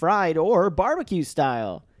them fried or barbecue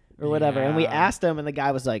style" or whatever, and we Yeah. asked him, and the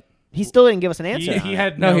guy was like, He still didn't give us an answer. He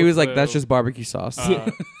had No, he was like, clue. "That's just barbecue sauce." we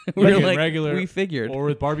Like were a like, regular "We figured." or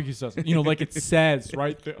with barbecue sauce. You know, like it says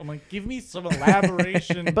right there. I'm like, give me some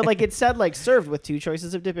elaboration. But like it said, like served with 2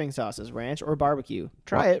 choices of dipping sauces: ranch or barbecue.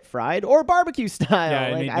 Try it fried or barbecue style. Yeah,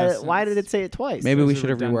 it like, made no why did sense. it say it twice? Maybe we Those are should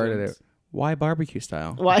have reworded redundant. it. Why barbecue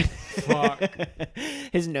style? Why? Fuck.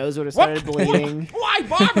 His nose would have started bleeding. Why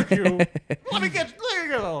barbecue? Let me get.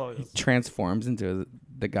 Transforms into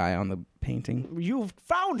the guy on the painting. You've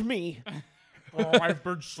found me. Oh, I've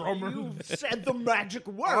been summoned. Said the magic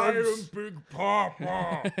I words. am Big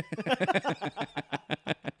Papa.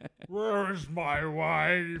 Where is my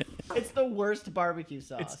wife? It's the worst barbecue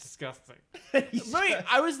sauce. It's disgusting. Wait,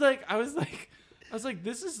 I was like,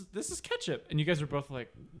 this is ketchup, and you guys were both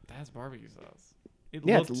like, that's barbecue sauce. It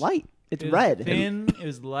yeah, it's looked- light. It's it was red. Thin. It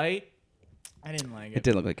was light. I didn't like it. It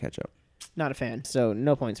did look like ketchup. Not a fan. So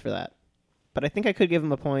no points for that. But I think I could give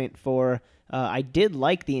him a point for. I did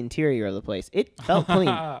like the interior of the place. It felt clean.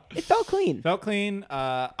 It felt clean. Felt clean.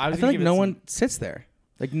 I I was feel gonna like give it no some- one sits there.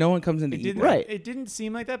 Like no one comes in to It eat. didn't. there. Right. It didn't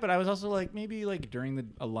seem like that, but I was also like maybe like during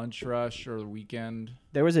a lunch rush or the weekend.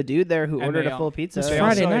 There was a dude there who And ordered they a full all- pizza. It's they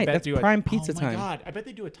Friday also, I night. bet, That's do prime pizza oh time. my god! I bet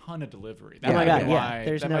they do a ton of delivery. Oh my might god, have been yeah. why-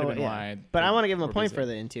 There's that might no have been yeah. why But they I want to give him a were point busy. for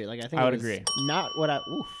the interior. Like I think I it would was agree. not what I.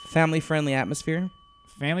 Oof. Family friendly atmosphere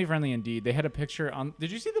Family friendly indeed. They had a picture on.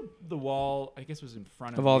 Did you see the wall? I guess it was in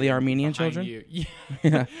front Of all you, the Armenian behind children? you. Yeah.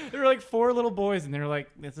 Yeah. There were like 4 little boys, and they were like,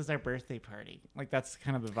 "This is our birthday party." Like that's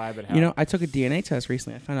kind of the vibe it had. You know, I took a DNA test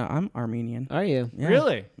recently. I found out I'm Armenian. Are you? Yeah.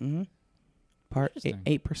 really? Mm-hmm. Part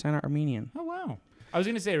Interesting. 8% Armenian. Oh wow. I was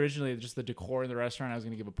gonna say originally just the decor in the restaurant. I was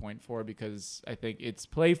gonna give a point for because I think it's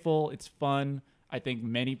playful, it's fun. I think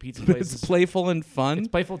many pizza places. It's playful and fun. It's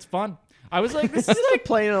playful, it's fun. I was like, this is Like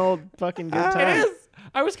plain old fucking good Ah. time. it is.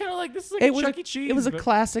 I was kind of like, this is like It a was Chuck E. Cheese. It was a but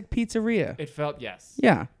classic pizzeria. It felt yes.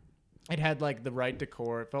 Yeah. It had like the right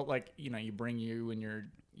decor. It felt like you bring you and your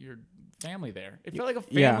family there. It felt like a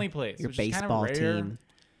Yeah. family place. Your which is kind baseball of rare. team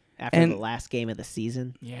after And- the last game of the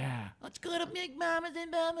season. Yeah. Let's go to Big Mamas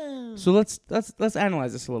and Mamas. So let's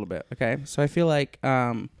analyze this a little bit, okay? So I feel like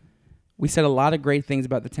we said a lot of great things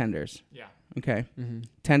about the tenders. Yeah. Okay,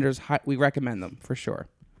 tenders we recommend them for sure,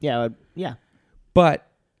 Yeah, yeah. but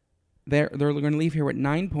they're going to leave here with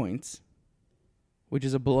 9 points, which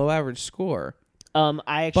is a below average score.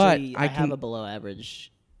 I actually I I have can- a below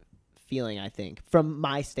average feeling. I think from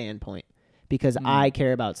my standpoint because I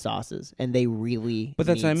care about sauces and they really. But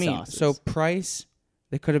that's what I need mean. sauces. So price,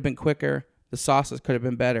 they could have been quicker. The sauces could have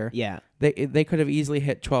been better. yeah. They could have easily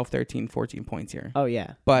hit 12, 13, 14 points here. Oh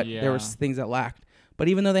yeah. But Yeah. there was things that lacked. But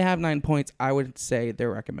even though they have 9 points, I would say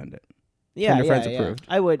they're recommended. Yeah. Tender Yeah, Friends yeah. approved.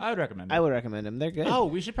 I would. I would recommend it. I would recommend them. They're good. Oh,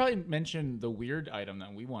 we should probably mention the weird item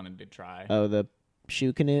that we wanted to try. Oh, the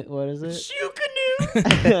shoe canoe. What is it? Shoe canoe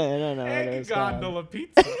I don't know. What egg it's called. gondola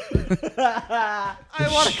pizza. I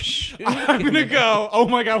want to. I'm gonna go. Oh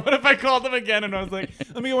my god! What if I called them again and I was like,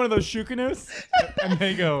 "Let me get one of those shoe canoes," and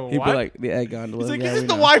they go, He'd "What?" be like, the egg gondola. He's like, yeah, "Is we this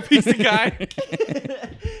the know." Y pizza guy?"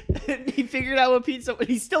 He figured out what pizza.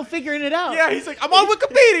 He's still figuring it out. Yeah, he's like, "I'm on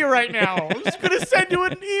Wikipedia right now. I'm just gonna send you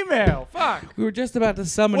an email." Fuck. We were just about to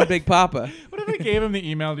summon Big Papa. What if I gave him the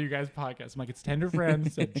email to you guys' podcast? I'm like, it's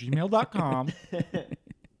tenderfriends@gmail.com.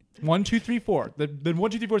 1, 2, 3, 4. The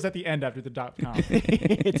 1, 2, 3, 4 is at the end after the .com.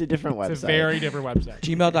 It's a different website. It's a very different website.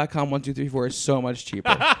 Gmail.com 1234 is so much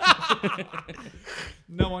cheaper.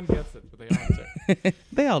 No one gets it, but they all do.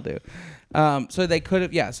 They all do. So they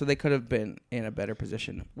could have, so they could have been in a better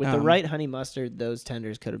position With the right honey mustard, those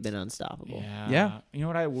tenders could have been unstoppable. Yeah. You know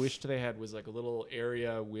what I wished they had was like a little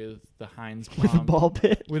area with the Heinz With a Palm- ball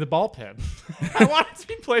pit. With a ball pit. I want it to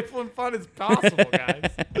be playful and fun as possible,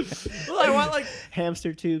 guys. Well, I want like,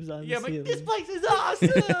 Hamster tubes on yeah, the I'm like, ceiling. this place is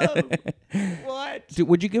awesome. What? Dude,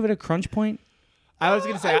 would you give it a crunch point? I was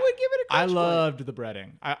gonna say I would give it a I crunch point. loved the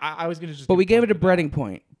breading. I was gonna just. But we gave it a point for that. breading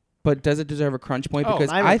point. But does it deserve a crunch point? Oh,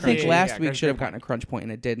 Because I would I crunch think it. last Yeah, week great should have point. gotten a crunch point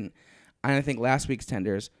and it didn't. And I think last week's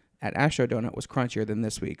tenders at Astro Donut was crunchier than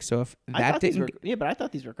this week. So if I that thought these didn't, were, yeah, but I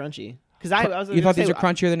thought these were crunchy. Because I was you gonna thought these say, were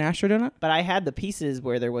crunchier than Astro Donut? But I had the pieces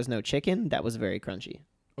where there was no chicken. That was very crunchy.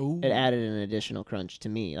 Ooh, It added an additional crunch to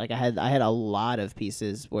me. Like I had a lot of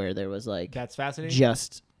pieces where there was like that's fascinating.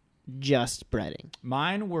 just breading.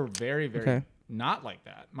 Mine were very, very Okay. not like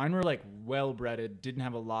that. Mine were like well breaded. Didn't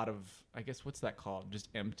have a lot of. I guess what's that called? Just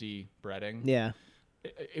empty breading. Yeah.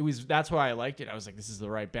 It was. That's why I liked it. I was like, this is the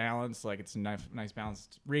right balance. Like it's a nice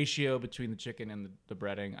balanced ratio between the chicken and the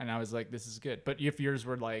breading. And I was like, this is good. But if yours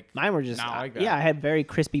were like, Mine were just not like that. yeah, I had very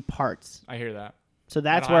crispy parts. I hear that. So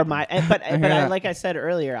that's That'll where happen. but heard I that. like I said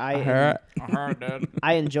earlier, I heard it. Dude.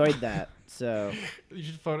 I enjoyed that. So You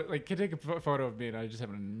should take a photo of me and I just have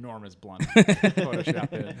an enormous blunt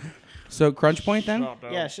photoshopped in. So crunch point then.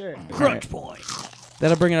 yeah, sure. Crunch point.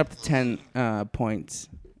 That'll bring it up to 10 points,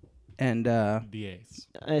 and The ace.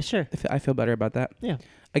 Sure. I feel better about that. Yeah.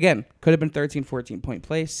 Again, could have been 13, 14 point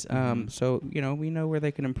place. So we know where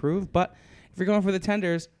they can improve. But if you're going for the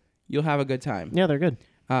tenders, you'll have a good time. Yeah, they're good.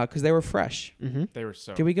 Because they were fresh. Mm-hmm. They were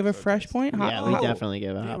so. Did we give a so fresh tasty. point? Yeah, we Hot- definitely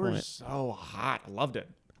give a They hot were point. so hot. I loved it.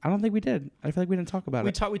 I don't think we did. I feel like we didn't talk about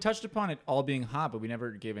We it. we touched upon it all being hot, but we never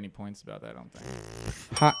gave any points about that. I don't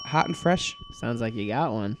think. Hot and fresh. Sounds like you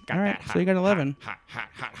got one. All right, so you got 11. Hot, hot,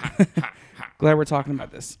 hot, hot, hot, hot. Glad we're talking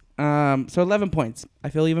about this. So 11 points. I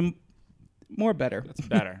feel even more better That's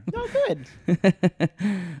better. No, good.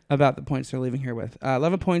 about the points they're leaving here with.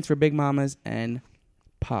 11 points for Big Mamas and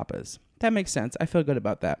Papas. That makes sense. I feel good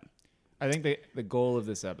about that. I think the goal of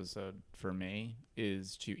this episode for me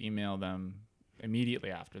is to email them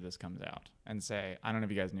immediately after this comes out and say, I don't know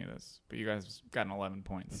if you guys knew this, but you guys got an 11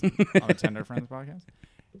 points on the Tender Friends podcast.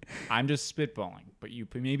 I'm just spitballing, but you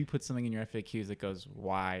maybe put something in your FAQs that goes,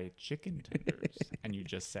 why chicken tenders? And you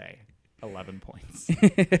just say 11 points.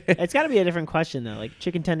 It's got to be a different question though. Like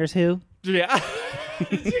chicken tenders, who? Yeah.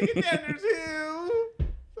 Chicken tenders who?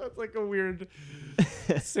 That's like a weird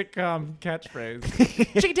sitcom catchphrase.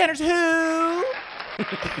 Chicken tenders who?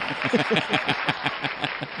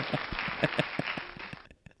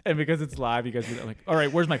 And because it's live, you guys are like, all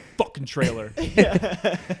right, where's my fucking trailer?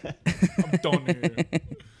 I'm done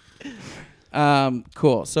here.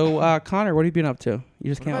 Cool. So Connor, what have you been up to? You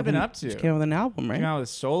just What came have I out been with up to? Just came out with an album, right? Came out with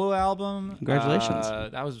a solo album.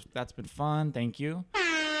 Congratulations. That's been fun. Thank you.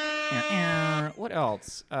 What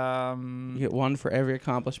else? You get one for every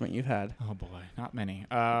accomplishment you've had. Oh boy, not many.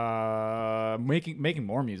 Making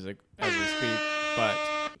more music as we speak, but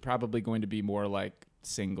probably going to be more like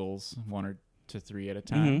singles, 1 to 3 at a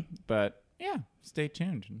time. But yeah, stay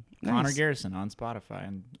tuned. Nice. Connor Garrison on Spotify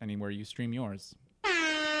and anywhere you stream yours.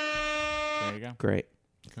 There you go. Great.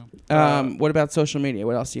 Cool. What about social media?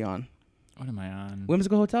 What else are you on? What am I on?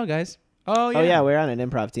 Whimsical Hotel, guys. Oh yeah. Oh yeah, we're on an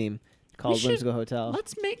improv team called should- Whimsical Hotel.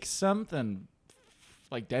 Let's make something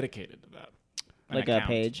like dedicated to that. An Like account. a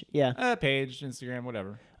page. Yeah. A page, Instagram,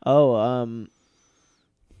 whatever. Oh,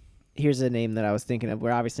 here's a name that I was thinking of.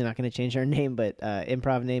 We're obviously not going to change our name, but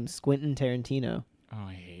improv name Squintin Tarantino. Oh,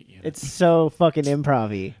 I hate you. It's so fucking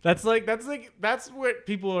improv-y. That's what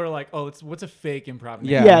people are like. Oh, what's a fake improv?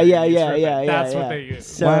 name? Yeah. Yeah. That's what yeah. they use.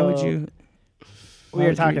 So Why would you? We why were would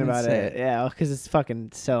you talking even about say it. Yeah, because it's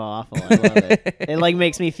fucking so awful. I love it. It like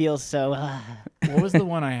makes me feel so. What was the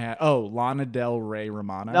one I had? Oh, Lana Del Rey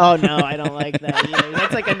Romano. Oh no, I don't like that either.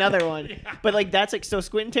 That's like another one. But like that's like so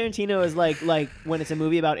Quentin Tarantino is like when it's a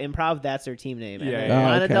movie about improv, that's their team name. And Yeah, then yeah. Oh,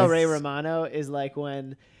 Lana okay. Del Rey Romano is like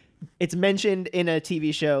when it's mentioned in a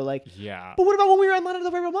TV show. Like, Yeah. but what about when we were on Lana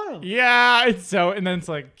Del Rey Romano? Yeah, it's so, and then it's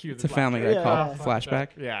like cute. It's a Family Guy Yeah. called Oh, Flashback.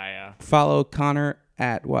 Yeah. Follow Connor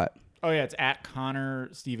at what? Oh yeah, it's at Connor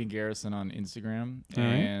Steven Garrison on Instagram, All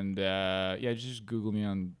right. and yeah, just Google me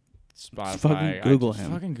on Spotify. fucking Google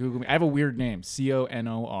him. Fucking Google me. I have a weird name.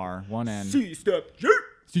 CONOR 1N.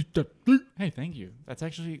 C-step, Hey, thank you.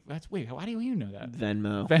 Wait. How do you know that?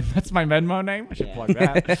 Venmo. That's my Venmo name. I should Yeah. plug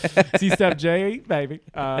that. C-Step J, baby.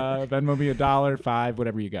 Venmo me $1, $5,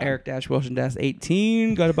 whatever you got.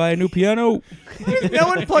 Eric-Wilson-18. Got to buy a new piano. No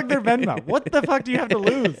one plugged their Venmo. What the fuck do you have to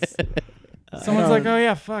lose? Someone's like, oh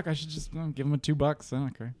yeah, fuck. I should just give them $2. I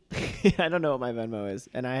don't care. I don't know what my Venmo is,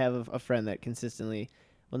 and I have a friend that consistently,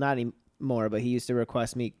 well, not anymore, but he used to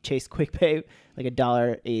request me Chase QuickPay like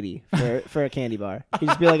 $1.80 for a candy bar. He'd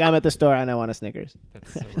just be like, "I'm at the store and I want a Snickers."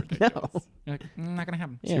 That's so ridiculous. No. You're like, not gonna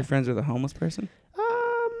happen. So Yeah. you're friends with a homeless person?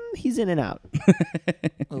 He's in and out.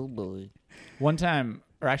 Oh boy. One time,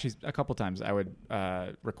 or actually a couple times, I would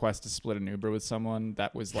request to split an Uber with someone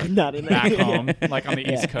that was like Not in back the- home, like on the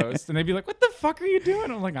Yeah. East Coast, and they'd be like, "What the fuck are you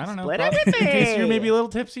doing?" I'm like, "I don't know." Split probably in case everything. you're maybe a little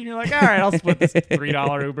tipsy, and you're like, "All right, I'll split this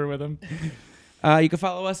 $3 Uber with him." You can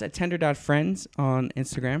follow us at tender.friends on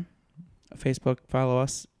Instagram. Facebook, follow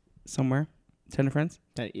us somewhere. Tender Friends.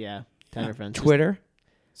 Yeah, Tender Friends. Twitter.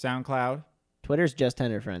 SoundCloud. Twitter's just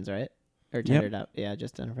Tender Friends, right? Or Tender. Yeah,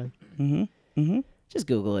 just Tender Friends. Mm-hmm. Just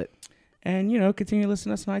Google it. And, continue to listen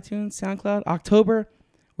to us on iTunes, SoundCloud. October,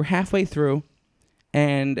 we're halfway through.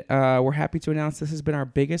 And we're happy to announce this has been our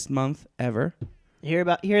biggest month ever. Hear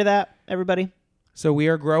that, everybody? So we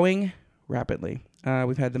are growing rapidly.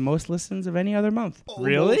 We've had the most listens of any other month.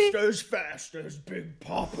 Really? as fast as Big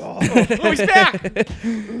Papa. Oh, he's back.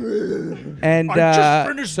 And just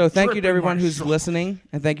finished so thank you to dripping everyone my who's sock. listening.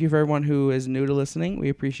 And thank you for everyone who is new to listening. We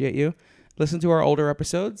appreciate you. Listen to our older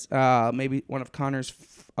episodes. Maybe one of Connor's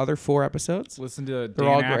other 4 episodes. Listen to They're Dan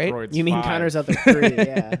all great. Aykroyd's You mean 5. Connor's other 3?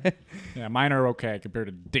 Yeah. Yeah, mine are okay compared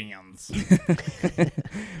to Dan's.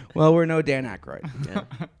 Well, we're no Dan Aykroyd.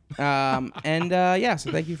 Yeah.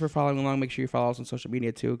 So thank you for following along. Make sure you follow us on social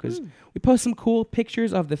media too, because we post some cool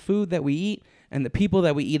pictures of the food that we eat and the people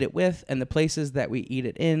that we eat it with and the places that we eat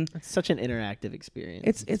it in. It's such an interactive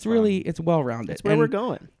experience. It's really well rounded. It's where we're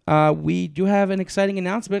going. We do have an exciting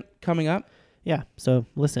announcement coming up. Yeah. So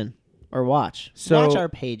listen or watch. So watch our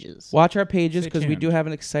pages. Watch our pages Stay because we tuned. do have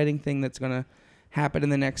an exciting thing that's going to happen in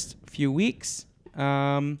the next few weeks.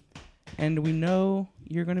 And we know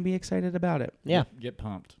you're going to be excited about it. Yeah. Get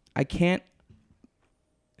pumped. I can't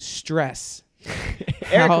stress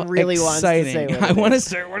Eric how really wants to exciting. say what I it want to is.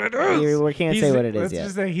 say what it is. We can't say what it is Let's yet.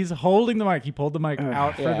 just say he's holding the mic. He pulled the mic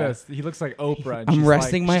out for yeah. this. He looks like Oprah. And I'm she's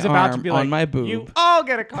resting my she's about to arm be on like, my boob. You all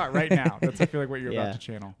get a car right now. That's I feel like what you're Yeah. about to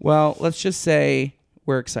channel. Well, let's just say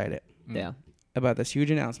we're excited Yeah. about this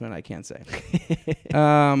huge announcement. I can't say.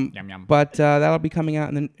 Yum yum. But that'll be coming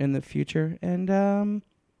out in the future. And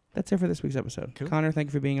that's it for this week's episode. Cool. Connor, thank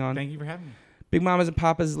you for being on. Thank you for having me. Big Mamas and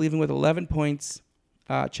Papas is leaving with 11 points.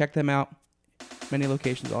 Check them out. Many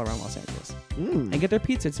locations all around Los Angeles. And get their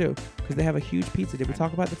pizza, too, because they have a huge pizza. Did we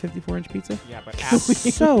talk about the 54-inch pizza? Yeah, but ask,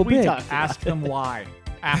 So We big. talked about ask them why.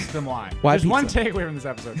 Ask them why. Why There's one pizza? takeaway from this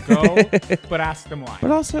episode. Go, but ask them why.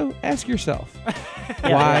 But also, ask yourself,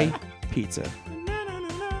 Yeah. why pizza?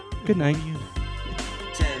 Good night.